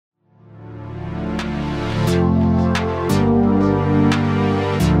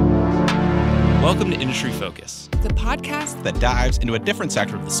Welcome to Industry Focus, the podcast that dives into a different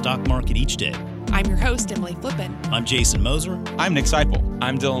sector of the stock market each day. I'm your host, Emily Flippen. I'm Jason Moser. I'm Nick Seipel.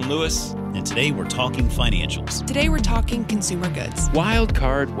 I'm Dylan Lewis. And today we're talking financials. Today we're talking consumer goods. Wild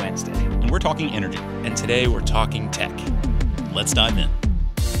Card Wednesday. And we're talking energy. And today we're talking tech. Let's dive in.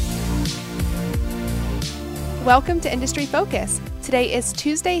 Welcome to Industry Focus. Today is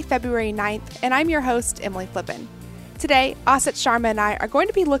Tuesday, February 9th, and I'm your host, Emily Flippen. Today, Asit Sharma and I are going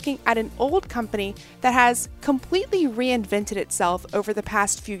to be looking at an old company that has completely reinvented itself over the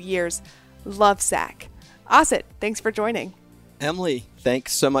past few years, Lovesac. Asit, thanks for joining. Emily,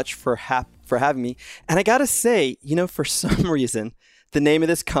 thanks so much for having me. And I got to say, for some reason, the name of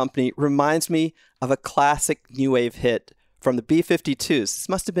this company reminds me of a classic new wave hit from the B-52s. This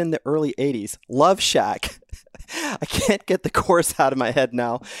must have been the early 80s, Love Shack. I can't get the chorus out of my head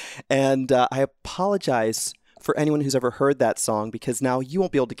now. And I apologize for anyone who's ever heard that song, because now you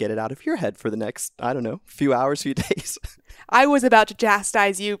won't be able to get it out of your head for the next, few hours, few days. I was about to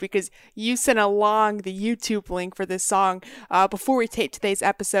chastise you because you sent along the YouTube link for this song before we taped today's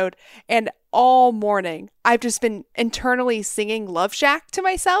episode, and all morning I've just been internally singing Love Shack to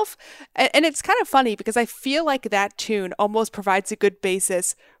myself, and it's kind of funny because I feel like that tune almost provides a good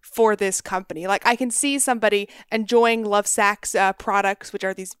basis for this company. Like, I can see somebody enjoying Lovesac's products, which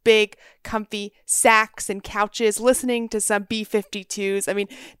are these big, comfy sacks and couches, listening to some B-52s. I mean,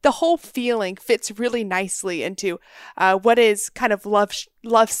 the whole feeling fits really nicely into what is kind of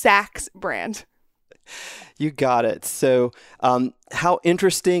Lovesac's brand. You got it. So how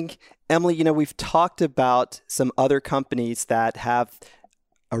interesting. Emily, we've talked about some other companies that have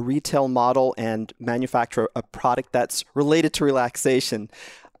a retail model and manufacture a product that's related to relaxation.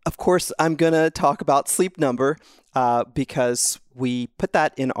 Of course, I'm going to talk about Sleep Number because we put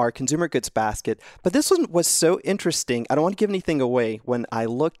that in our consumer goods basket. But this one was so interesting. I don't want to give anything away. When I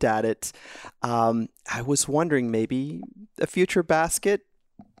looked at it, I was wondering maybe a future basket.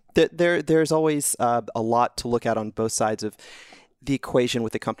 There's always a lot to look at on both sides of the equation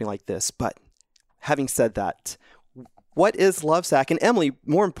with a company like this. But having said that, what is Lovesac? And Emily,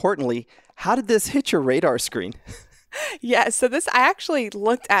 more importantly, how did this hit your radar screen? Yeah, so I actually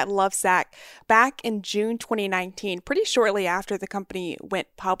looked at Lovesac back in June 2019, pretty shortly after the company went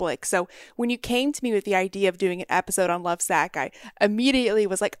public. So when you came to me with the idea of doing an episode on Lovesac, I immediately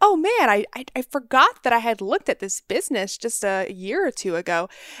was like, oh man, I forgot that I had looked at this business just a year or two ago.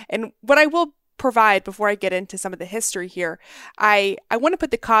 And what I will provide before I get into some of the history here, I want to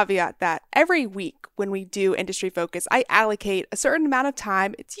put the caveat that every week when we do Industry Focus, I allocate a certain amount of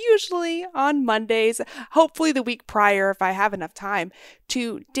time. It's usually on Mondays, hopefully the week prior if I have enough time,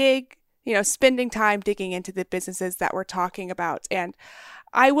 to spending time digging into the businesses that we're talking about. And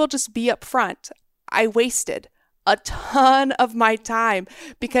I will just be upfront. I wasted a ton of my time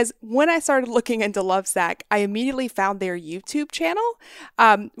because when I started looking into Lovesac, I immediately found their YouTube channel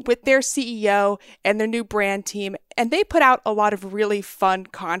with their CEO and their new brand team, and they put out a lot of really fun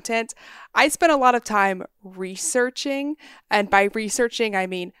content. I spent a lot of time researching, and by researching, I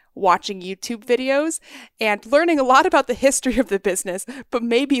mean watching YouTube videos and learning a lot about the history of the business, but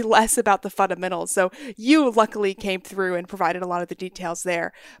maybe less about the fundamentals. So you luckily came through and provided a lot of the details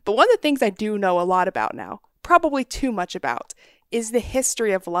there. But one of the things I do know a lot about now, probably too much about, is the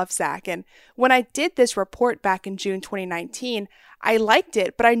history of Lovesac. And when I did this report back in June 2019, I liked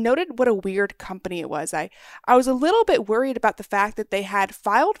it, but I noted what a weird company it was. I was a little bit worried about the fact that they had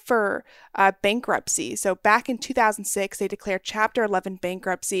filed for bankruptcy. So back in 2006, they declared Chapter 11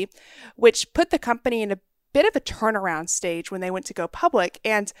 bankruptcy, which put the company in a bit of a turnaround stage when they went to go public.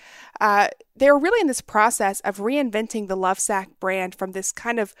 And they were really in this process of reinventing the Lovesac brand from this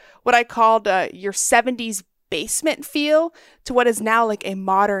kind of what I called your 70s basement feel to what is now like a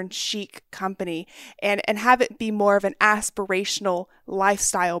modern chic company, and have it be more of an aspirational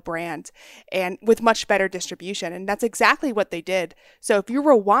lifestyle brand and with much better distribution. And that's exactly what they did. So if you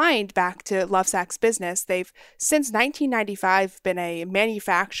rewind back to Lovesac's business, they've since 1995 been a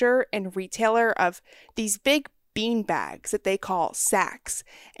manufacturer and retailer of these big bean bags that they call sacks.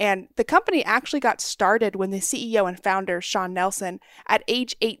 And the company actually got started when the CEO and founder, Sean Nelson, at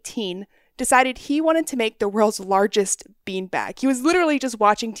age 18, decided he wanted to make the world's largest beanbag. He was literally just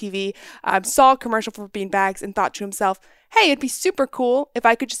watching TV, saw a commercial for beanbags, and thought to himself, hey, it'd be super cool if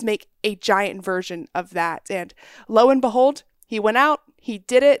I could just make a giant version of that. And lo and behold, he went out, he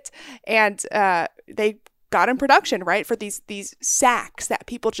did it, and they got in production, right, for these sacks that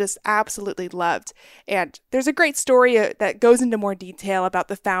people just absolutely loved. And there's a great story that goes into more detail about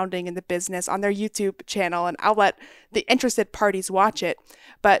the founding and the business on their YouTube channel, and I'll let the interested parties watch it.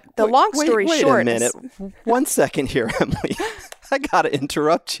 But the long story short Wait a minute. 1 second here, Emily. I got to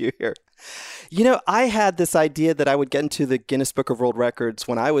interrupt you here. I had this idea that I would get into the Guinness Book of World Records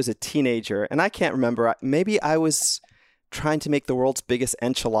when I was a teenager, and I can't remember. Maybe I was trying to make the world's biggest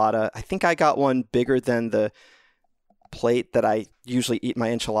enchilada. I think I got one bigger than the plate that I usually eat my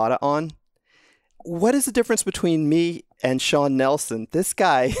enchilada on. What is the difference between me and Sean Nelson? This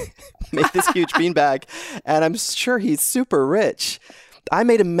guy made this huge beanbag, and I'm sure he's super rich. I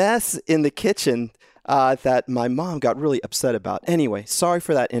made a mess in the kitchen that my mom got really upset about. Anyway, sorry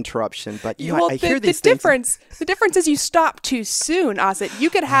for that interruption, but I hear these things. The difference is you stop too soon, Osit. You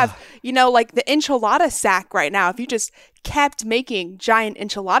could have, like the enchilada sack right now. If you just kept making giant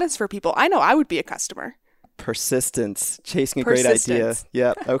enchiladas for people, I know I would be a customer. Persistence, chasing a great idea.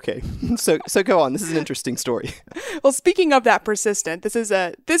 Yeah. Okay. So go on. This is an interesting story. Well, speaking of that persistent, this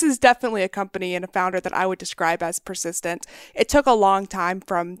is definitely a company and a founder that I would describe as persistent. It took a long time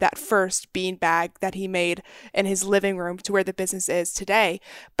from that first beanbag that he made in his living room to where the business is today.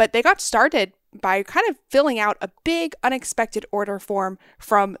 But they got started by kind of filling out a big unexpected order form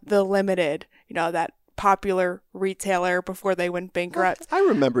from The Limited, that popular retailer before they went bankrupt. I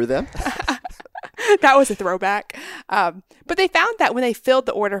remember them. That was a throwback. But they found that when they filled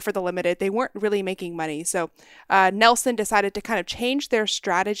the order for The Limited, they weren't really making money. So Nelson decided to kind of change their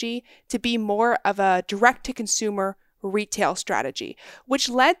strategy to be more of a direct-to-consumer retail strategy, which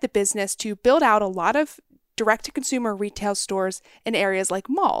led the business to build out a lot of direct-to-consumer retail stores in areas like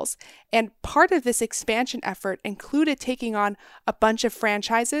malls. And part of this expansion effort included taking on a bunch of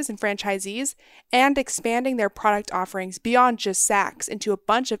franchises and franchisees and expanding their product offerings beyond just Saks into a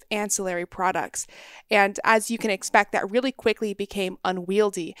bunch of ancillary products. And as you can expect, that really quickly became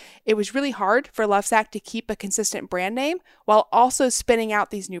unwieldy. It was really hard for Lovesac to keep a consistent brand name while also spinning out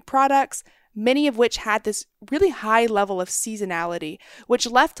these new products, many of which had this really high level of seasonality, which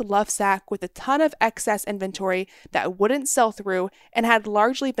left Lovesac with a ton of excess inventory that wouldn't sell through and had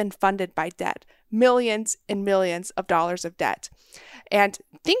largely been funded by debt, millions and millions of dollars of debt. And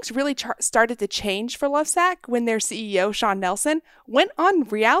things really started to change for Lovesac when their CEO, Sean Nelson, went on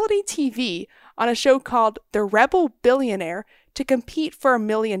reality TV on a show called The Rebel Billionaire to compete for $1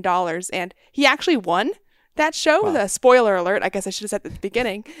 million, and he actually won that show. Wow. The spoiler alert, I guess I should have said at the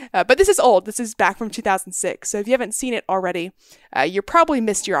beginning, but this is old. This is back from 2006. So if you haven't seen it already, you probably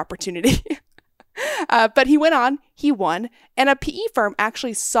missed your opportunity. But he went on, he won, and a PE firm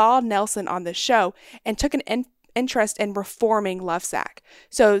actually saw Nelson on the show and took an interest in reforming Lovesac.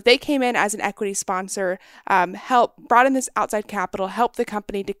 So they came in as an equity sponsor, brought in this outside capital, helped the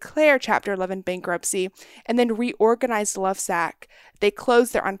company declare Chapter 11 bankruptcy, and then reorganized Lovesac. They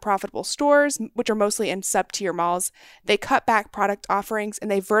closed their unprofitable stores, which are mostly in sub-tier malls. They cut back product offerings,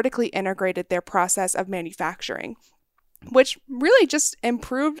 and they vertically integrated their process of manufacturing, which really just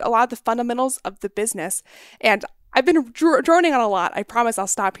improved a lot of the fundamentals of the business. And I've been droning on a lot. I promise I'll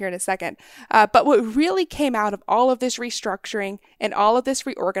stop here in a second. But what really came out of all of this restructuring and all of this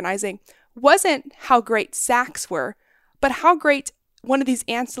reorganizing wasn't how great Saks were, but how great one of these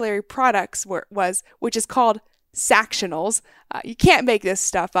ancillary products was, which is called Sactionals. You can't make this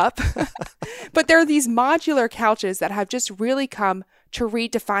stuff up. But there are these modular couches that have just really come to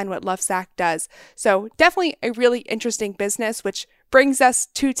redefine what Lovesac does. So definitely a really interesting business, which brings us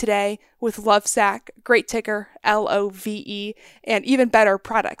to today with Lovesac, great ticker, LOVE, and even better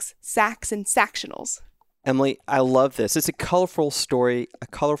products, Saks and Sactionals. Emily, I love this. It's a colorful story, a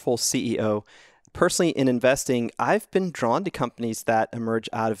colorful CEO. Personally, in investing, I've been drawn to companies that emerge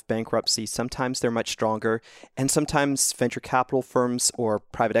out of bankruptcy. Sometimes they're much stronger, and sometimes venture capital firms or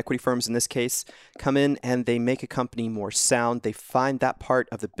private equity firms, in this case, come in and they make a company more sound. They find that part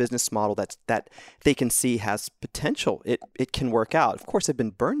of the business model that they can see has potential. It can work out. Of course, I've been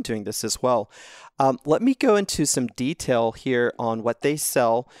burned doing this as well. Let me go into some detail here on what they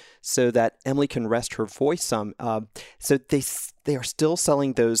sell so that Emily can rest her voice some. So they are still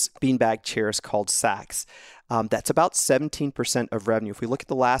selling those beanbag chairs called Saks. That's about 17% of revenue if we look at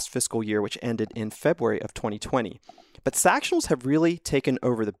the last fiscal year, which ended in February of 2020. But Sactionals have really taken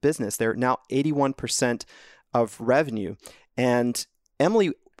over the business. They're now 81% of revenue. And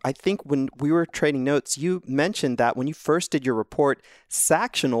Emily, I think when we were trading notes, you mentioned that when you first did your report,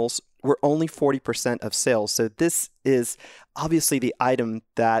 Sactionals were only 40% of sales. So this is obviously the item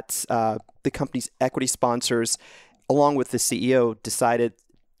that the company's equity sponsors, along with the CEO, decided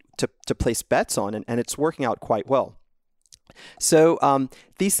to place bets on, and it's working out quite well. So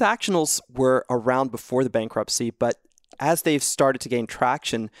these Sactionals were around before the bankruptcy, but as they've started to gain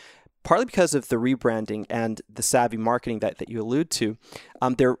traction, partly because of the rebranding and the savvy marketing that you allude to,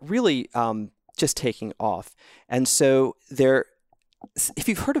 they're really just taking off. And so they're if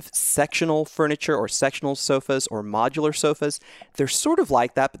you've heard of sectional furniture or sectional sofas or modular sofas, they're sort of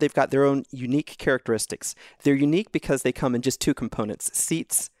like that, but they've got their own unique characteristics. They're unique because they come in just two components,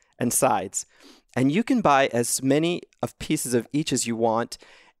 seats and sides. And you can buy as many of pieces of each as you want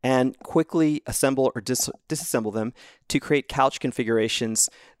and quickly assemble or disassemble them to create couch configurations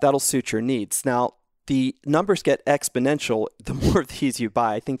that'll suit your needs. Now, the numbers get exponential the more of these you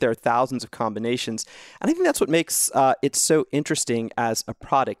buy. I think there are thousands of combinations. And I think that's what makes it so interesting as a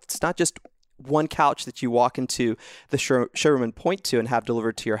product. It's not just one couch that you walk into the showroom and point to and have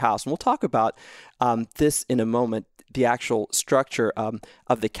delivered to your house. And we'll talk about this in a moment, the actual structure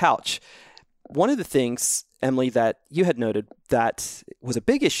of the couch. One of the things, Emily, that you had noted that was a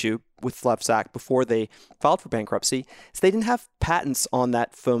big issue with Lovesac before they filed for bankruptcy is they didn't have patents on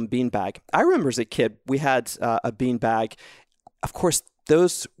that foam beanbag. I remember as a kid, we had a beanbag. Of course,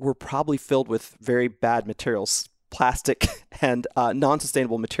 those were probably filled with very bad materials, plastic and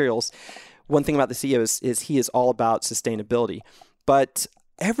non-sustainable materials. One thing about the CEO is he is all about sustainability. But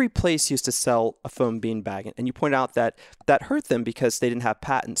every place used to sell a foam beanbag, and you point out that that hurt them because they didn't have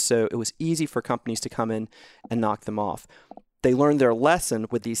patents, so it was easy for companies to come in and knock them off. They learned their lesson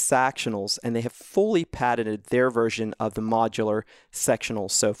with these Sactionals, and they have fully patented their version of the modular sectional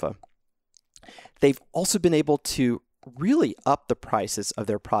sofa. They've also been able to really up the prices of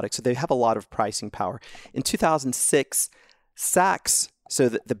their products, so they have a lot of pricing power. In 2006, Sacs, so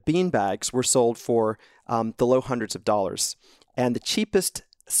the beanbags, were sold for the low hundreds of dollars, and the cheapest,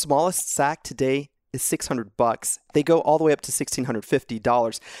 smallest Sac today is $600. They go all the way up to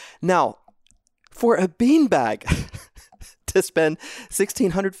 $1,650. Now, for a beanbag, to spend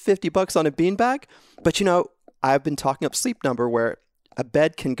 $1,650 on a beanbag, but I've been talking up Sleep Number where a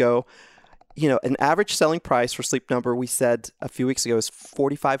bed can go, an average selling price for Sleep Number we said a few weeks ago is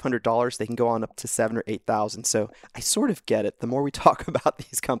 $4,500. They can go on up to $7,000 or $8,000. So I sort of get it. The more we talk about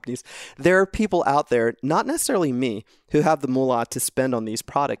these companies, there are people out there, not necessarily me, who have the moolah to spend on these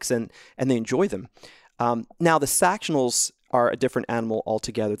products and they enjoy them. Now the Sactionals are a different animal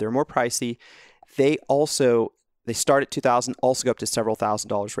altogether. They're more pricey. They start at $2,000, also go up to several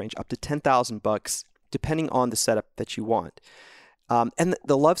 $1,000s range, up to $10,000, depending on the setup that you want. And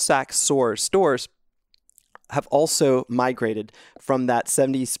the Lovesac stores have also migrated from that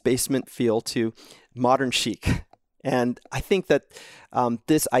 70s basement feel to modern chic. And I think that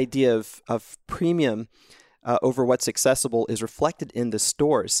this idea of premium over what's accessible is reflected in the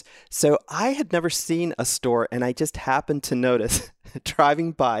stores. So I had never seen a store, and I just happened to notice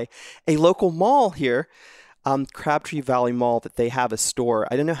driving by a local mall here, Crabtree Valley Mall, that they have a store.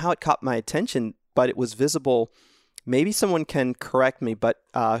 I don't know how it caught my attention, but it was visible. Maybe someone can correct me, but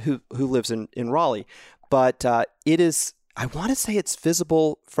who lives in Raleigh. But it is, I want to say it's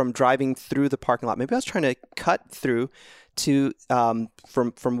visible from driving through the parking lot. Maybe I was trying to cut through to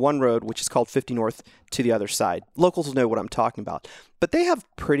from one road, which is called 50 North, to the other side. Locals will know what I'm talking about. But they have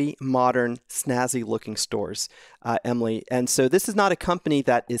pretty modern, snazzy looking stores, Emily. And so this is not a company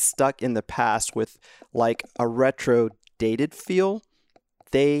that is stuck in the past with like a retro dated feel.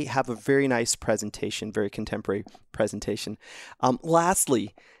 They have a very nice presentation, very contemporary presentation.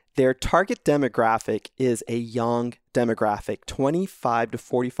 Lastly, their target demographic is a young demographic, 25 to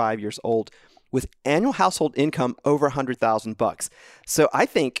 45 years old, with annual household income over $100,000. So I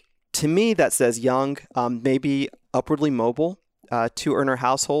think, to me, that says young, maybe upwardly mobile, two-earner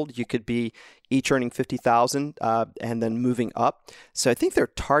household. You could be each earning $50,000 and then moving up. So I think they're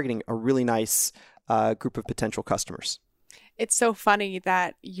targeting a really nice group of potential customers. It's so funny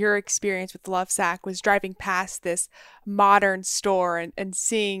that your experience with Lovesac was driving past this modern store and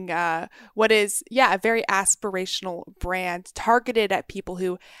seeing what is, a very aspirational brand targeted at people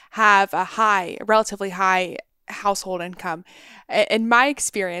who have a relatively high household income. In my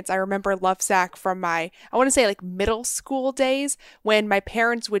experience, I remember Lovesac from I want to say like middle school days when my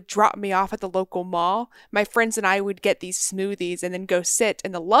parents would drop me off at the local mall. My friends and I would get these smoothies and then go sit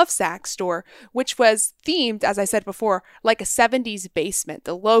in the Lovesac store, which was themed, as I said before, like a 70s basement.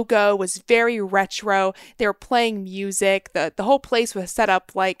 The logo was very retro. They were playing music. The whole place was set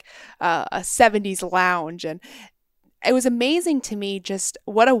up like a 70s lounge, and it was amazing to me just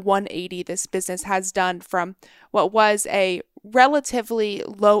what a 180 this business has done from what was a relatively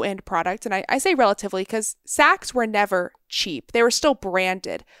low-end product. And I say relatively because Sacs were never cheap. They were still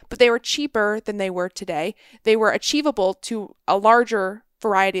branded, but they were cheaper than they were today. They were achievable to a larger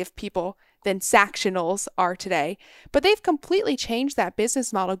variety of people than Sactionals are today. But they've completely changed that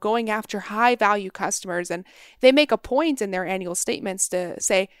business model, going after high-value customers. And they make a point in their annual statements to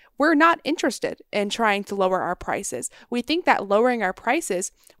say, we're not interested in trying to lower our prices. We think that lowering our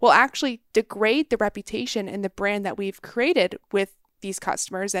prices will actually degrade the reputation and the brand that we've created with these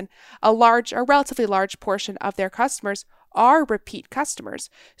customers, and a relatively large portion of their customers are repeat customers.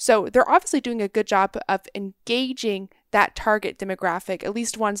 So they're obviously doing a good job of engaging that target demographic, at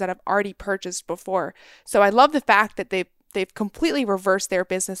least ones that have already purchased before. So I love the fact that they've completely reversed their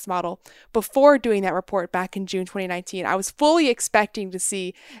business model before doing that report back in June 2019. I was fully expecting to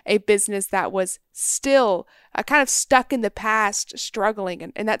see a business that was still kind of stuck in the past,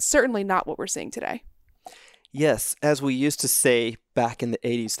 struggling, and that's certainly not what we're seeing today. Yes, as we used to say back in the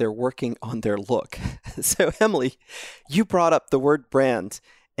 80s, they're working on their look. So, Emily, you brought up the word brand,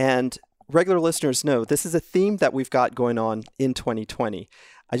 and regular listeners know this is a theme that we've got going on in 2020.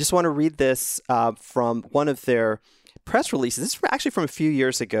 I just want to read this from one of their press releases. This is actually from a few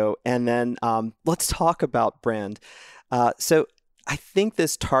years ago, and then let's talk about brand. So I think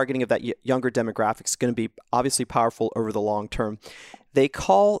this targeting of that younger demographic is going to be obviously powerful over the long term. They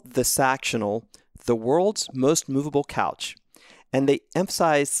call the Sactional the world's most movable couch, and they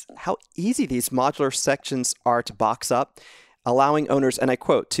emphasize how easy these modular sections are to box up, allowing owners, and I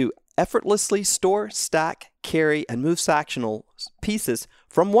quote, to effortlessly store, stack, carry, and move Sactional pieces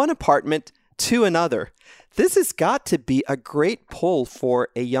from one apartment to another. This has got to be a great pull for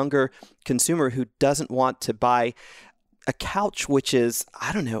a younger consumer who doesn't want to buy a couch which is,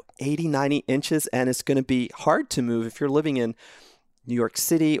 80, 90 inches, and it's going to be hard to move if you're living in New York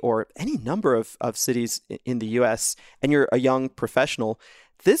City or any number of cities in the U.S. and you're a young professional.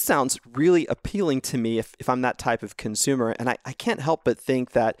 This sounds really appealing to me if I'm that type of consumer. And I can't help but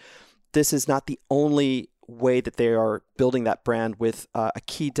think that this is not the only way that they are building that brand with a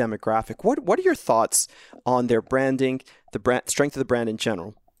key demographic. What are your thoughts on their branding, the strength of the brand in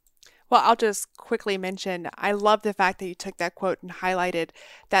general? Well, I'll just quickly mention, I love the fact that you took that quote and highlighted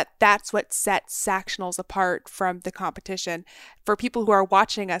that that's what sets Sactionals apart from the competition. For people who are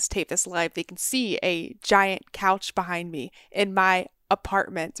watching us tape this live, they can see a giant couch behind me in my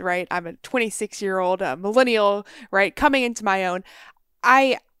apartment, right? I'm a 26-year-old millennial, right? Coming into my own.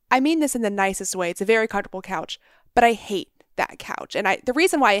 I mean this in the nicest way. It's a very comfortable couch, but I hate that couch. And the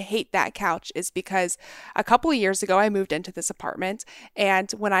reason why I hate that couch is because a couple of years ago, I moved into this apartment, and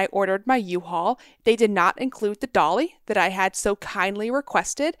when I ordered my U-Haul, they did not include the dolly that I had so kindly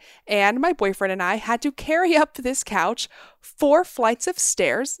requested, and my boyfriend and I had to carry up this couch 4 flights of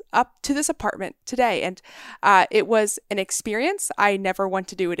stairs up to this apartment today. And it was an experience. I never want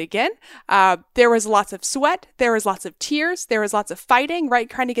to do it again. There was lots of sweat. There was lots of tears. There was lots of fighting, right?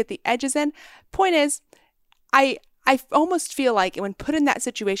 Trying to get the edges in. Point is, I almost feel like when put in that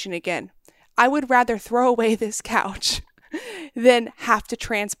situation again, I would rather throw away this couch than have to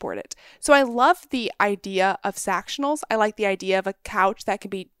transport it. So I love the idea of Sactionals. I like the idea of a couch that can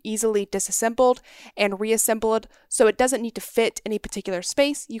be easily disassembled and reassembled, so it doesn't need to fit any particular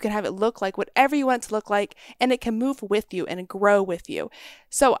space. You can have it look like whatever you want it to look like, and it can move with you and grow with you.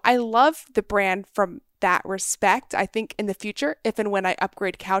 So I love the brand from that respect. I think in the future, if and when I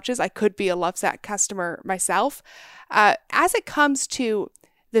upgrade couches, I could be a Lovesac customer myself. As it comes to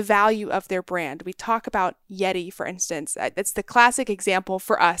the value of their brand, we talk about Yeti, for instance. That's the classic example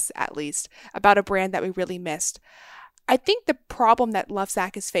for us, at least, about a brand that we really missed. I think the problem that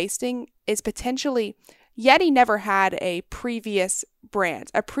Lovesac is facing is potentially Yeti never had a previous brand,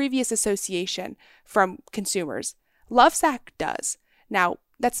 a previous association from consumers. Lovesac does. Now,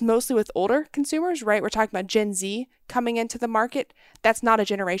 that's mostly with older consumers, right? We're talking about Gen Z coming into the market. That's not a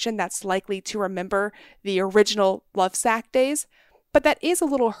generation that's likely to remember the original Lovesac days. But that is a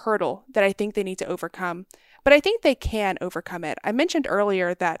little hurdle that I think they need to overcome. But I think they can overcome it. I mentioned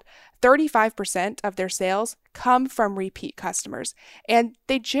earlier that 35% of their sales come from repeat customers. And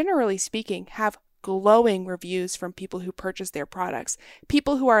they, generally speaking, have glowing reviews from people who purchase their products.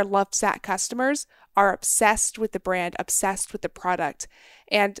 People who are Lovesac customers are obsessed with the brand, obsessed with the product.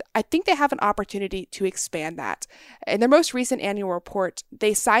 And I think they have an opportunity to expand that. In their most recent annual report,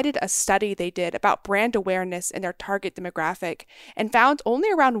 they cited a study they did about brand awareness in their target demographic and found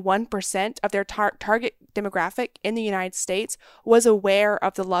only around 1% of their target demographic in the United States was aware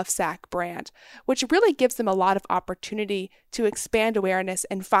of the Lovesac brand, which really gives them a lot of opportunity to expand awareness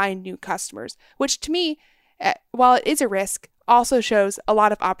and find new customers, which to me, while it is a risk, also shows a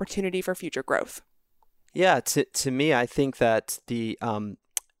lot of opportunity for future growth. Yeah, to me, I think that the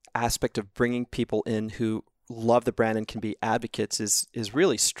aspect of bringing people in who love the brand and can be advocates is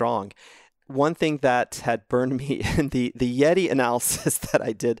really strong. One thing that had burned me in the Yeti analysis that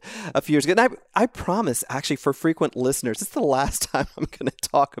I did a few years ago, and I promise, actually, for frequent listeners, it's the last time I'm going to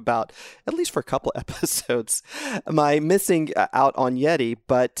talk about, at least for a couple episodes, my missing out on Yeti,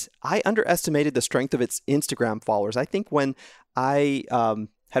 but I underestimated the strength of its Instagram followers. I think when I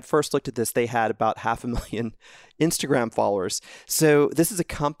had first looked at this, they had about 500,000 Instagram followers. So this is a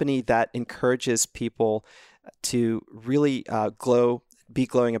company that encourages people to really be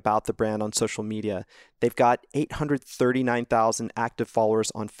glowing about the brand on social media. They've got 839,000 active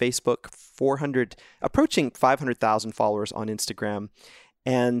followers on Facebook, approaching 500,000 followers on Instagram.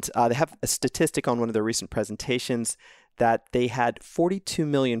 And they have a statistic on one of their recent presentations that they had 42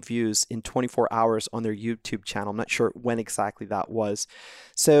 million views in 24 hours on their YouTube channel. I'm not sure when exactly that was.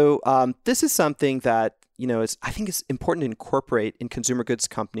 So this is something that, I think is important to incorporate in consumer goods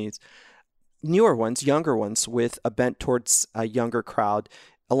companies, newer ones, younger ones, with a bent towards a younger crowd,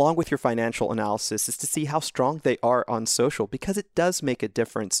 along with your financial analysis, is to see how strong they are on social, because it does make a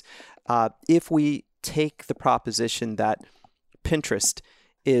difference. If we take the proposition that Pinterest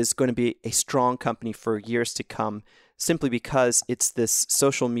is going to be a strong company for years to come, simply because it's this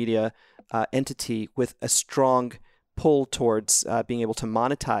social media entity with a strong pull towards being able to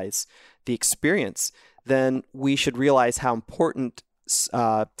monetize the experience, then we should realize how important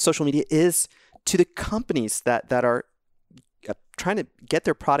social media is to the companies that are trying to get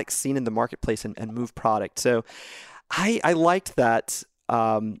their products seen in the marketplace and move product. So I liked that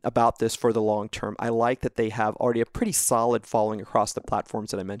about this for the long term. I like that they have already a pretty solid following across the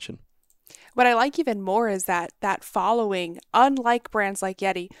platforms that I mentioned. What I like even more is that following, unlike brands like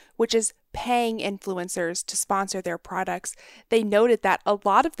Yeti, which is paying influencers to sponsor their products, they noted that a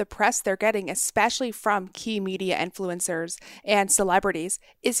lot of the press they're getting, especially from key media influencers and celebrities,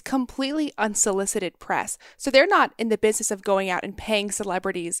 is completely unsolicited press. So they're not in the business of going out and paying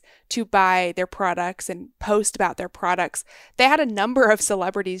celebrities to buy their products and post about their products. They had a number of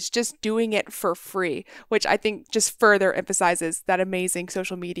celebrities just doing it for free, which I think just further emphasizes that amazing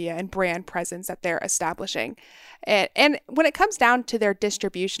social media and brand presence that they're establishing. And when it comes down to their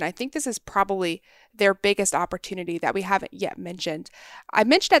distribution, I think this is probably their biggest opportunity that we haven't yet mentioned. I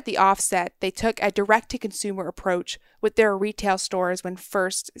mentioned at the offset, they took a direct-to-consumer approach with their retail stores when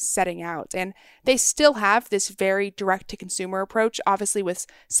first setting out. And they still have this very direct-to-consumer approach, obviously with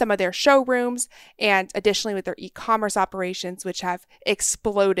some of their showrooms and additionally with their e-commerce operations, which have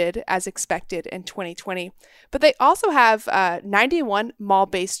exploded as expected in 2020. But they also have 91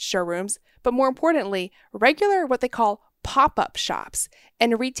 mall-based showrooms, but more importantly, regular what they call pop-up shops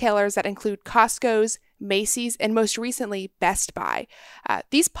and retailers that include Costco's, Macy's, and most recently, Best Buy.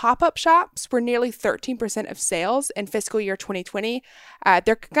 These pop-up shops were nearly 13% of sales in fiscal year 2020.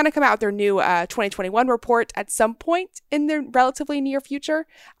 They're going to come out with their new 2021 report at some point in the relatively near future.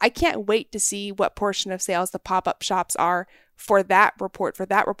 I can't wait to see what portion of sales the pop-up shops are for that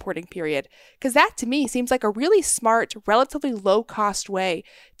reporting period, because that to me seems like a really smart, relatively low-cost way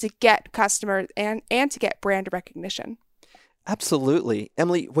to get customers and to get brand recognition. Absolutely.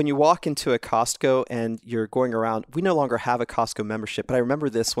 Emily, when you walk into a Costco and you're going around, we no longer have a Costco membership, but I remember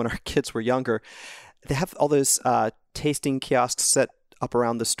this when our kids were younger. They have all those tasting kiosks set up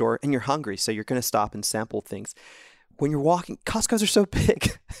around the store, and you're hungry, so you're going to stop and sample things. When you're walking, Costco's are so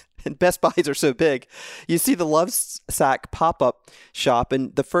big and Best Buys are so big. You see the Lovesac pop-up shop,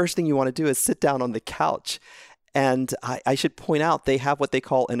 and the first thing you want to do is sit down on the couch. And I should point out, they have what they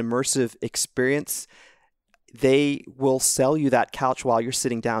call an immersive experience. They will sell you that couch while you're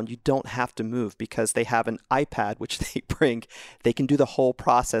sitting down. You don't have to move because they have an iPad, which they bring. They can do the whole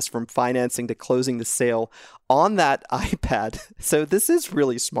process from financing to closing the sale on that iPad. So this is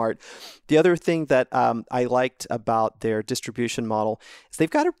really smart. The other thing that I liked about their distribution model is they've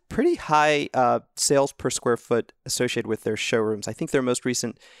got a pretty high sales per square foot associated with their showrooms. I think their most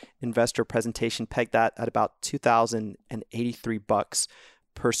recent investor presentation pegged that at about $2,083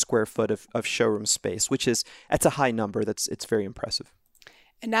 per square foot of showroom space, that's a high number. It's very impressive.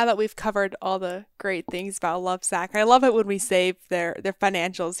 And now that we've covered all the great things about Lovesac, I love it when we save their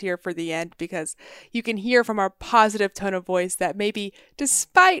financials here for the end, because you can hear from our positive tone of voice that maybe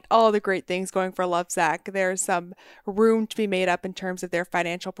despite all the great things going for Lovesac, there's some room to be made up in terms of their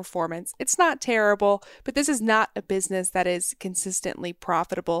financial performance. It's not terrible, but this is not a business that is consistently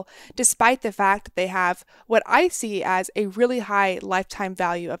profitable, despite the fact that they have what I see as a really high lifetime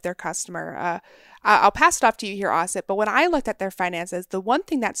value of their customer. I'll pass it off to you here, Ossip, but when I looked at their finances, the one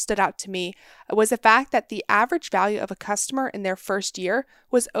thing that stood out to me was the fact that the average value of a customer in their first year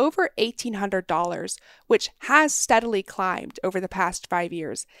was over $1,800, which has steadily climbed over the past 5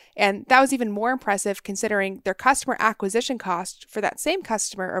 years. And that was even more impressive considering their customer acquisition cost for that same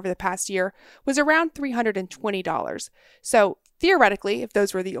customer over the past year was around $320. So theoretically, if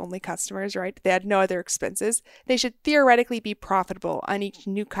those were the only customers, right, they had no other expenses, they should theoretically be profitable on each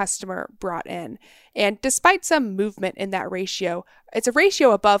new customer brought in. And despite some movement in that ratio, it's a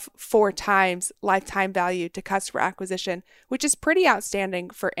ratio above 4 times lifetime value to customer acquisition, which is pretty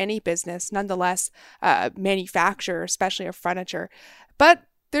outstanding for any business, nonetheless, manufacturer, especially of furniture. But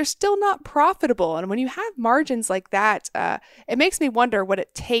they're still not profitable. And when you have margins like that, it makes me wonder what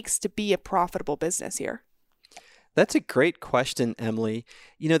it takes to be a profitable business here. That's a great question, Emily.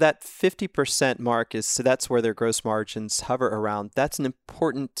 That 50% mark that's where their gross margins hover around. That's an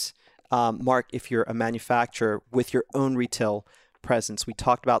important mark if you're a manufacturer with your own retail presence. We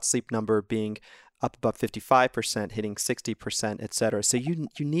talked about Sleep Number being up above 55%, hitting 60%, et cetera. So you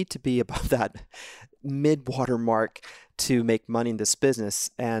need to be above that mid-water mark to make money in this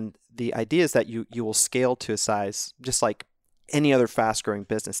business. And the idea is that you will scale to a size just like any other fast-growing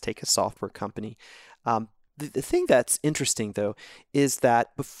business. Take a software company. The thing that's interesting, though, is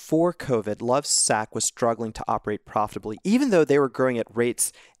that before COVID, Lovesac was struggling to operate profitably, even though they were growing at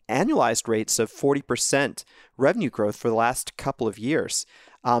annualized rates of 40% revenue growth for the last couple of years.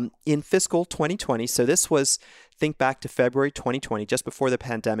 In fiscal 2020, so this was, think back to February 2020, just before the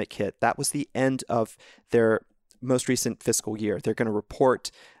pandemic hit. That was the end of their most recent fiscal year. They're going to report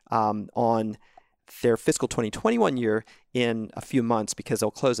on their fiscal 2021 year in a few months because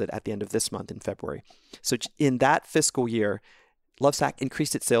they'll close it at the end of this month in February. So in that fiscal year, Lovesac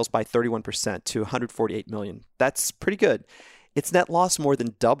increased its sales by 31% to $148 million. That's pretty good. Its net loss more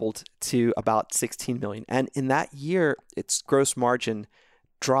than doubled to about $16 million. And in that year, its gross profit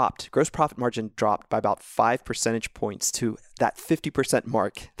margin dropped by about 5 percentage points to that 50%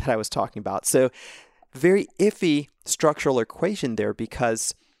 mark that I was talking about. So very iffy structural equation there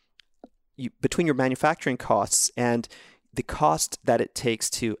because between your manufacturing costs and the cost that it takes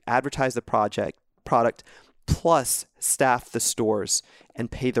to advertise the product plus staff the stores and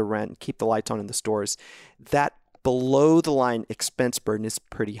pay the rent, keep the lights on in the stores, that below the line expense burden is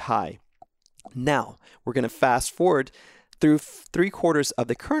pretty high. Now, we're going to fast forward through 3 quarters of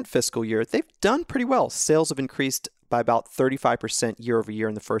the current fiscal year. They've done pretty well. Sales have increased by about 35% year over year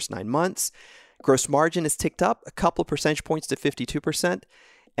in the first 9 months. Gross margin has ticked up a couple of percentage points to 52%.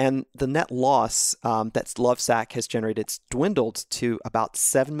 And the net loss that Lovesac has generated dwindled to about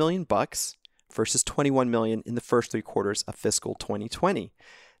 $7 million versus $21 million in the first 3 quarters of fiscal 2020.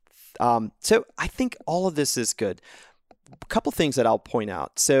 So I think all of this is good. A couple things that I'll point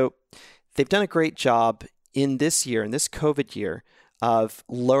out. So they've done a great job in this COVID year, of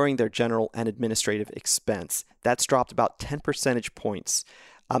lowering their general and administrative expense. That's dropped about 10 percentage points.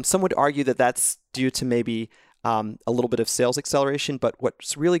 Some would argue that that's due to maybe a little bit of sales acceleration, but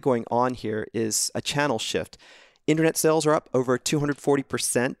what's really going on here is a channel shift. Internet sales are up over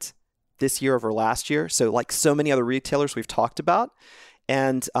 240% this year over last year. So like so many other retailers we've talked about.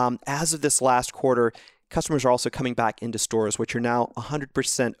 And as of this last quarter, customers are also coming back into stores, which are now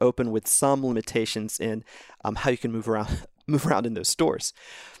 100% open with some limitations in how you can move around in those stores.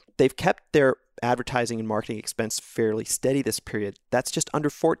 They've kept their advertising and marketing expense fairly steady this period. That's just under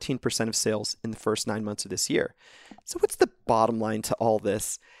 14% of sales in the first 9 months of this year. So what's the bottom line to all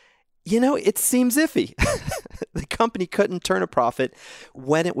this? It seems iffy. The company couldn't turn a profit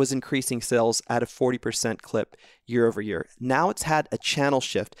when it was increasing sales at a 40% clip year over year. Now it's had a channel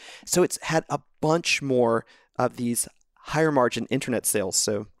shift. So it's had a bunch more of these higher margin internet sales.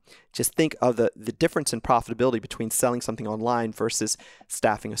 So just think of the difference in profitability between selling something online versus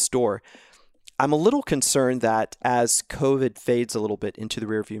staffing a store. I'm a little concerned that as COVID fades a little bit into the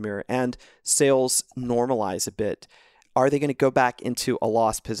rearview mirror and sales normalize a bit, are they going to go back into a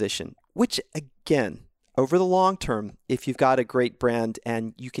loss position? Which, again, over the long term, if you've got a great brand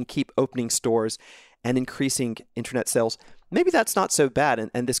and you can keep opening stores and increasing internet sales, maybe that's not so bad,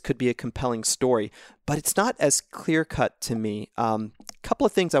 and this could be a compelling story, but it's not as clear-cut to me. A couple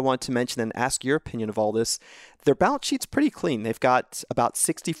of things I want to mention and ask your opinion of all this. Their balance sheet's pretty clean. They've got about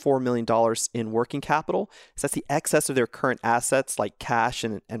 $64 million in working capital. So that's the excess of their current assets like cash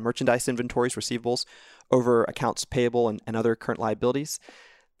and merchandise inventories, receivables, over accounts payable and other current liabilities.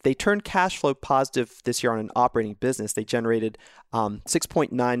 They turned cash flow positive this year on an operating business. They generated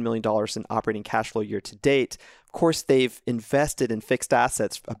 $6.9 million in operating cash flow year to date. Of course, they've invested in fixed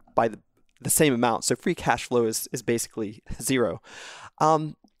assets by the same amount, so free cash flow is basically zero.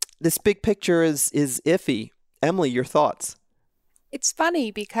 This big picture is iffy. Emily, your thoughts? It's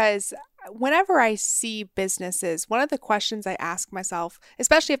funny because whenever I see businesses, one of the questions I ask myself,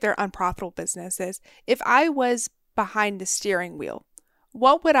 especially if they're unprofitable businesses, if I was behind the steering wheel,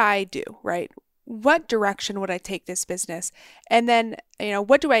 what would I do, right? What direction would I take this business? And then,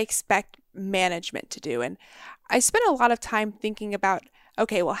 what do I expect management to do? And I spent a lot of time thinking about,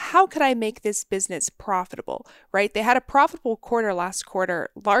 okay, well, how could I make this business profitable, right? They had a profitable quarter last quarter,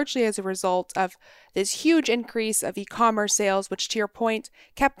 largely as a result of this huge increase of e-commerce sales, which, to your point,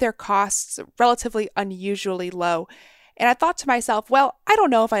 kept their costs relatively unusually low. And I thought to myself, well, I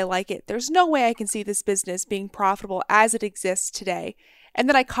don't know if I like it. There's no way I can see this business being profitable as it exists today. And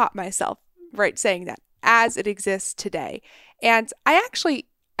then I caught myself, right, saying that, as it exists today. And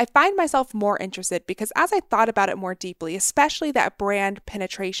I find myself more interested because as I thought about it more deeply, especially that brand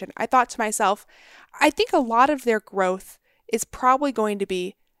penetration, I thought to myself, I think a lot of their growth is probably going to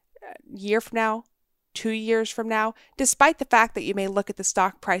be a year from now, 2 years from now, despite the fact that you may look at the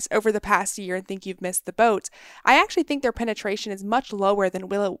stock price over the past year and think you've missed the boat. I actually think their penetration is much lower than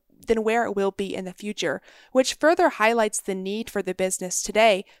where it will be in the future, which further highlights the need for the business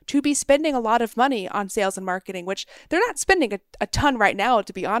today to be spending a lot of money on sales and marketing, which they're not spending a ton right now,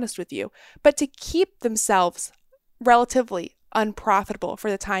 to be honest with you, but to keep themselves relatively unprofitable for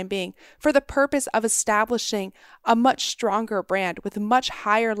the time being, for the purpose of establishing a much stronger brand with much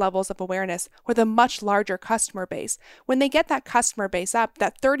higher levels of awareness, with a much larger customer base. When they get that customer base up,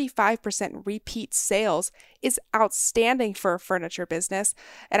 that 35% repeat sales is outstanding for a furniture business.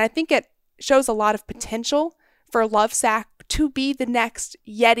 And I think it shows a lot of potential for Lovesac to be the next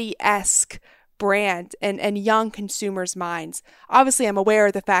Yeti-esque brand and young consumers' minds. Obviously, I'm aware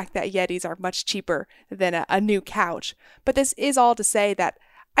of the fact that Yetis are much cheaper than a new couch, but this is all to say that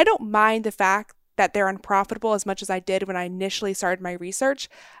I don't mind the fact that they're unprofitable as much as I did when I initially started my research.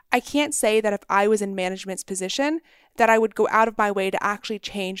 I can't say that if I was in management's position that I would go out of my way to actually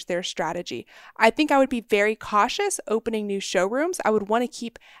change their strategy. I think I would be very cautious opening new showrooms. I would want to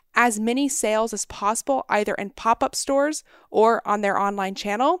keep as many sales as possible, either in pop-up stores or on their online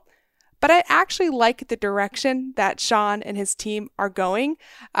channel. But I actually like the direction that Sean and his team are going.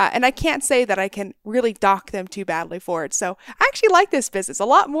 And I can't say that I can really dock them too badly for it. So I actually like this business a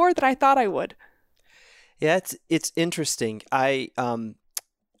lot more than I thought I would. Yeah, it's interesting. I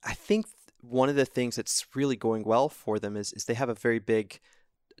think one of the things that's really going well for them is they have a very big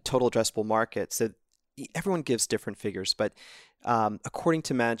total addressable market. So everyone gives different figures, but according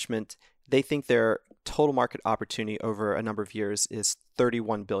to management, they think their total market opportunity over a number of years is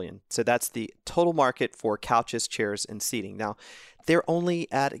 $31 billion. So that's the total market for couches, chairs, and seating. Now, they're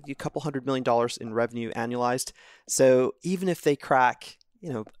only at a couple $100 million in revenue annualized. So even if they crack,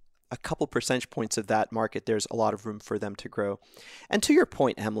 a couple percentage points of that market, there's a lot of room for them to grow. And to your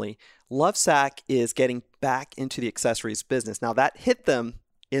point, Emily, Lovesac is getting back into the accessories business. Now, that hit them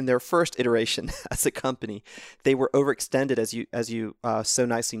in their first iteration as a company. They were overextended, as you so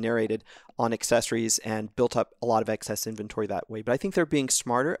nicely narrated, on accessories and built up a lot of excess inventory that way. But I think they're being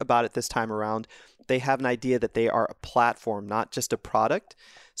smarter about it this time around. They have an idea that they are a platform, not just a product.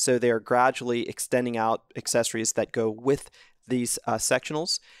 So they are gradually extending out accessories that go with these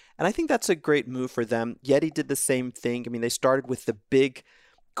sectionals. And I think that's a great move for them. Yeti did the same thing. I mean, they started with the big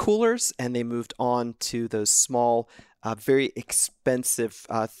coolers and they moved on to those small, very expensive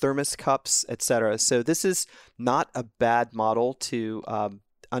thermos cups, etc. So this is not a bad model to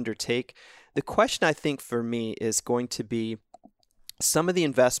undertake. The question I think for me is going to be some of the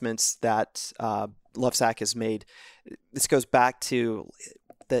investments that Lovesac has made. This goes back to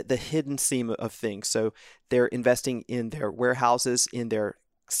the hidden seam of things. So they're investing in their warehouses, in their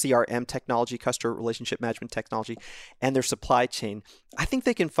CRM technology, customer relationship management technology, and their supply chain. I think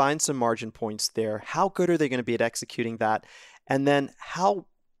they can find some margin points there. How good are they going to be at executing that? And then how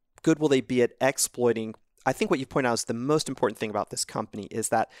good will they be at exploiting? I think what you point out is the most important thing about this company is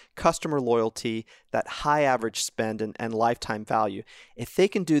that customer loyalty, that high average spend and lifetime value. If they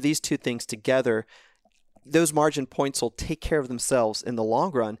can do these two things together, those margin points will take care of themselves in the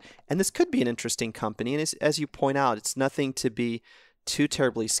long run. And this could be an interesting company. And as you point out, it's nothing to be too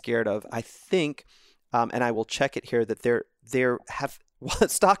terribly scared of. I think, and I will check it here, that while the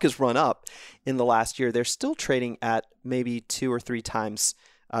stock has run up in the last year, they're still trading at maybe 2 or 3 times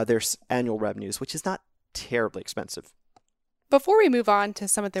their annual revenues, which is not terribly expensive. Before we move on to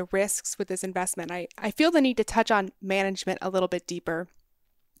some of the risks with this investment, I feel the need to touch on management a little bit deeper.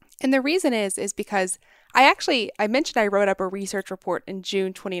 And the reason is because I mentioned I wrote up a research report in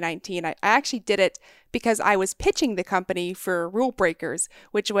June 2019. I actually did it because I was pitching the company for Rule Breakers,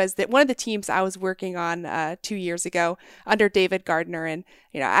 which was one of the teams I was working on 2 years ago under David Gardner. And,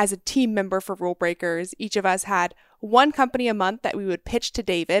 as a team member for Rule Breakers, each of us had one company a month that we would pitch to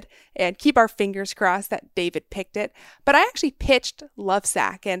David and keep our fingers crossed that David picked it. But I actually pitched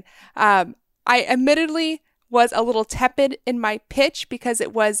Lovesac, and I admittedly was a little tepid in my pitch because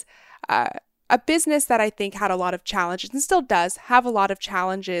it was a business that I think had a lot of challenges and still does have a lot of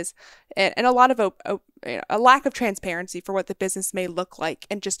challenges and a lot of a lack of transparency for what the business may look like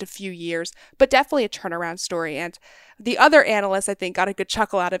in just a few years, but definitely a turnaround story. And the other analysts, I think, got a good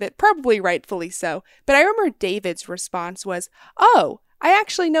chuckle out of it, probably rightfully so. But I remember David's response was, "Oh, I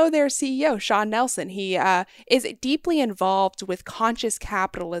actually know their CEO, Sean Nelson. He is deeply involved with conscious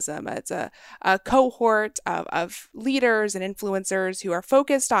capitalism. It's a cohort of leaders and influencers who are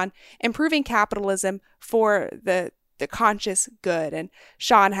focused on improving capitalism for the conscious good." And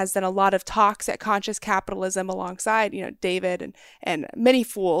Sean has done a lot of talks at Conscious Capitalism alongside, David and many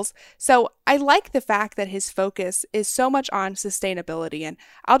fools. So I like the fact that his focus is so much on sustainability. And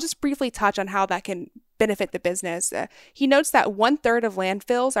I'll just briefly touch on how that can benefit the business. He notes that 1/3 of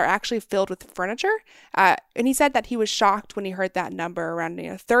landfills are actually filled with furniture. And he said that he was shocked when he heard that number. Around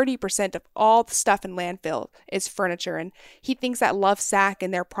 30% of all the stuff in landfill is furniture. And he thinks that Lovesac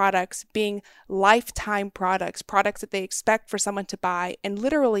and their products being lifetime products that they expect for someone to buy and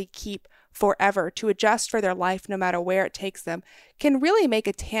literally keep forever to adjust for their life no matter where it takes them, can really make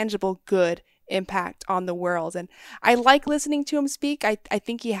a tangible good impact on the world. And I like listening to him speak. I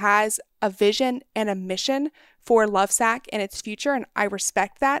think he has a vision and a mission for Lovesac and its future, and I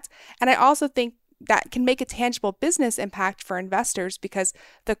respect that. And I also think that can make a tangible business impact for investors because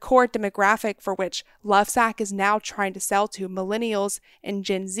the core demographic for which Lovesac is now trying to sell to, millennials and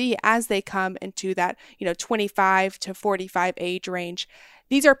Gen Z, as they come into that 25 to 45 age range,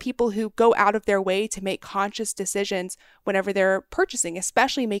 these are people who go out of their way to make conscious decisions whenever they're purchasing,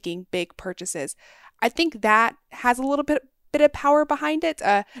 especially making big purchases. I think that has a little bit of power behind it.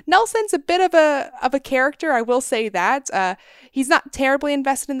 Nelson's a bit of a character, I will say that. He's not terribly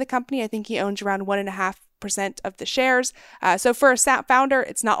invested in the company. I think he owns around 1.5% of the shares. So for a founder,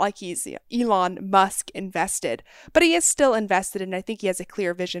 it's not like he's Elon Musk invested, but he is still invested, and I think he has a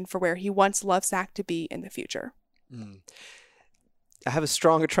clear vision for where he wants Lovesac to be in the future. I have a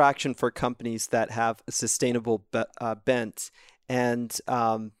strong attraction for companies that have a sustainable bent. And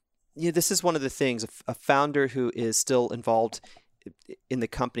this is one of the things, a founder who is still involved in the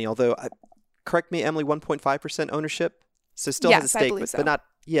company, although, correct me, Emily, 1.5% ownership? So still has a stake, but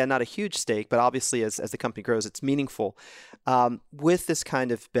not a huge stake, but obviously as the company grows, it's meaningful. With this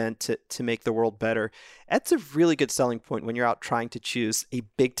kind of bent to make the world better, that's a really good selling point when you're out trying to choose a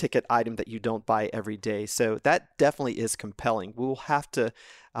big ticket item that you don't buy every day. So that definitely is compelling. We will have to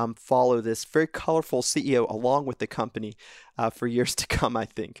follow this very colorful CEO along with the company for years to come, I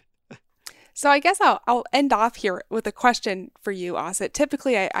think. So I guess I'll end off here with a question for you, Asit.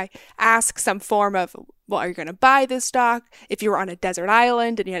 Typically, I ask some form of, well, are you going to buy this stock? If you were on a desert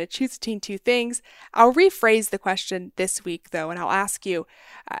island and you had to choose between two things. I'll rephrase the question this week, though, and I'll ask you,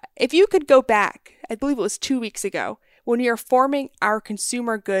 if you could go back, I believe it was 2 weeks ago, when you're forming our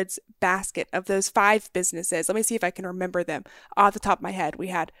consumer goods basket of those 5 businesses. Let me see if I can remember them off the top of my head. We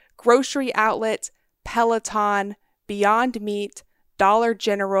had Grocery Outlet, Peloton, Beyond Meat, Dollar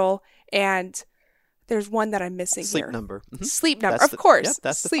General, and there's one that I'm missing Sleep here. Number. Mm-hmm. Sleep Number, of course. Yep,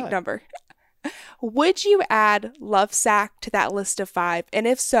 that's the Sleep 5. Number. Would you add Lovesac to that list of 5? And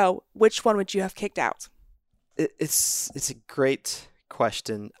if so, which one would you have kicked out? It's a great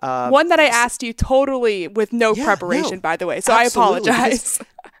question. One that I asked you totally with no preparation, by the way. So absolutely. I apologize.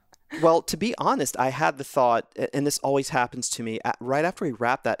 Well, to be honest, I had the thought, and this always happens to me, right after we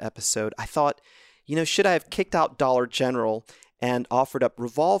wrapped that episode, I thought, should I have kicked out Dollar General and offered up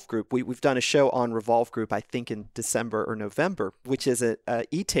Revolve Group? We've done a show on Revolve Group, I think in December or November, which is a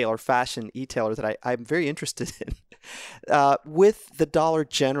fashion e-tailer that I'm very interested in. With the Dollar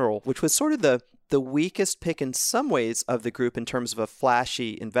General, which was sort of the weakest pick in some ways of the group in terms of a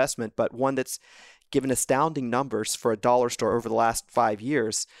flashy investment, but one that's given astounding numbers for a dollar store over the last 5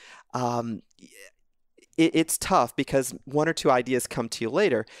 years. It's tough because one or two ideas come to you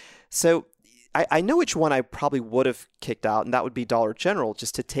later. So I know which one I probably would have kicked out, and that would be Dollar General,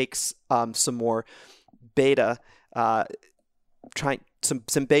 just to take some more beta, some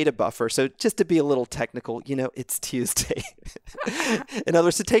beta buffer. So just to be a little technical, it's Tuesday. In other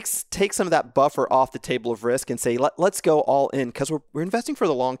words, to take some of that buffer off the table of risk and say, let's go all in, because we're investing for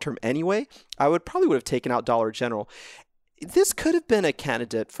the long term anyway. I would have taken out Dollar General. This could have been a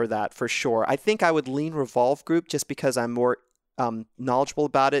candidate for that, for sure. I think I would lean Revolve Group just because I'm more knowledgeable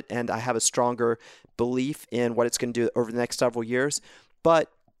about it, and I have a stronger belief in what it's going to do over the next several years.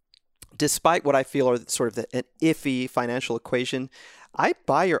 But despite what I feel are sort of an iffy financial equation, I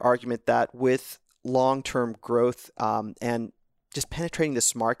buy your argument that with long-term growth and just penetrating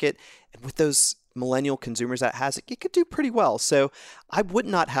this market, and with those millennial consumers that has it could do pretty well. So I would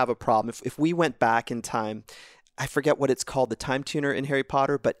not have a problem if we went back in time. I forget what it's called, the time tuner in Harry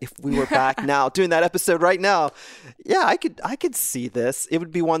Potter, but if we were back now doing that episode right now, yeah, I could see this. It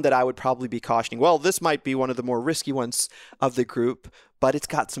would be one that I would probably be cautioning. Well, this might be one of the more risky ones of the group, but it's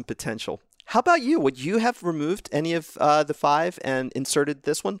got some potential. How about you? Would you have removed any of the 5 and inserted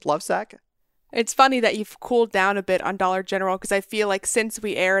this one, Lovesac? It's funny that you've cooled down a bit on Dollar General because I feel like since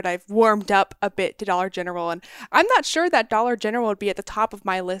we aired, I've warmed up a bit to Dollar General. And I'm not sure that Dollar General would be at the top of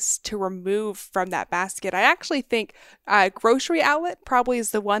my list to remove from that basket. I actually think Grocery Outlet probably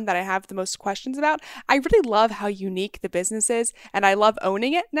is the one that I have the most questions about. I really love how unique the business is, and I love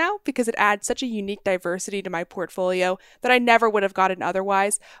owning it now because it adds such a unique diversity to my portfolio that I never would have gotten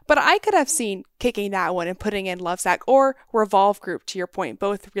otherwise. But I could have seen kicking that one and putting in Lovesac or Revolve Group, to your point,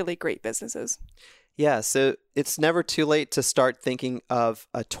 both really great businesses. Yeah, so it's never too late to start thinking of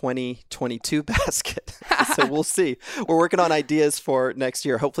a 2022 basket. So we'll see. We're working on ideas for next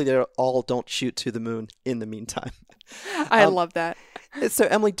year. Hopefully they all don't shoot to the moon in the meantime. I love that. So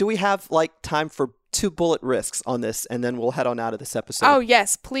Emily, do we have time for 2 bullet risks on this, and then we'll head on out of this episode? Oh,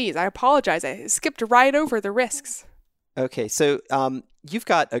 yes, please. I apologize. I skipped right over the risks. Okay, so you've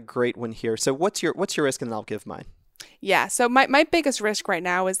got a great one here. So what's your risk, and then I'll give mine. Yeah, so my biggest risk right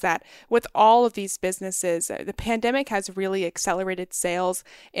now is that with all of these businesses, the pandemic has really accelerated sales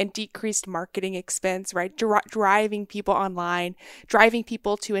and decreased marketing expense, right? Driving people online, driving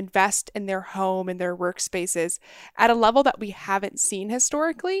people to invest in their home and their workspaces at a level that we haven't seen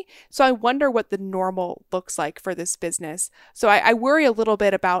historically. So I wonder what the normal looks like for this business. So I worry a little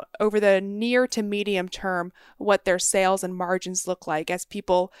bit about over the near to medium term what their sales and margins look like as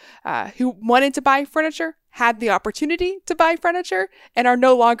people who wanted to buy furniture had the opportunity to buy furniture and are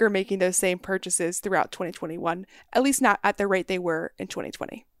no longer making those same purchases throughout 2021, at least not at the rate they were in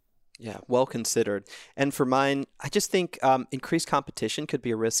 2020. Yeah, well considered. And for mine, I just think increased competition could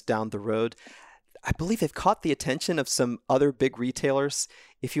be a risk down the road. I believe they've caught the attention of some other big retailers.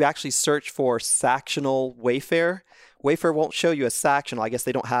 If you actually search for Sactional Wayfair, Wayfair won't show you a Sactional. I guess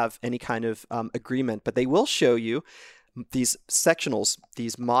they don't have any kind of agreement, but they will show you these sectionals,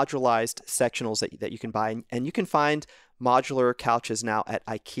 these modularized sectionals that you can buy. And you can find modular couches now at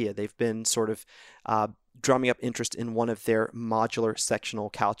IKEA. They've been sort of drumming up interest in one of their modular sectional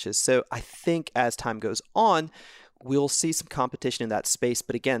couches. So I think as time goes on, we'll see some competition in that space.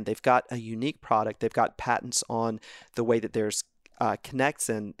 But again, they've got a unique product. They've got patents on the way that there's connects,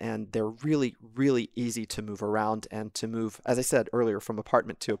 and they're really, really easy to move around and to move, as I said earlier, from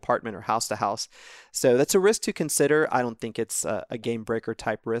apartment to apartment or house to house. So that's a risk to consider. I don't think it's a game breaker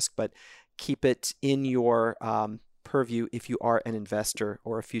type risk, but keep it in your purview if you are an investor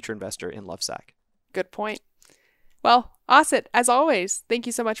or a future investor in Lovesac. Good point. Well, Asit, as always, thank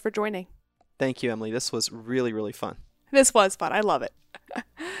you so much for joining. Thank you, Emily. This was really, really fun. This was fun. I love it.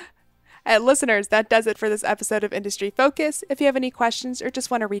 And listeners, that does it for this episode of Industry Focus. If you have any questions or just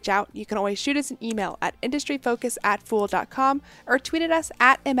want to reach out, you can always shoot us an email at industryfocus@fool.com or tweet at us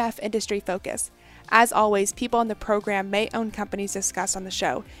at MFIndustryFocus. As always, people on the program may own companies discussed on the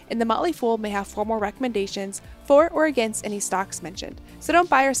show, and the Motley Fool may have formal recommendations for or against any stocks mentioned. So don't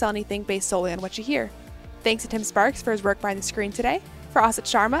buy or sell anything based solely on what you hear. Thanks to Tim Sparks for his work behind the screen today. For Asit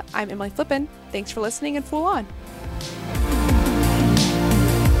Sharma, I'm Emily Flippen. Thanks for listening, and Fool on!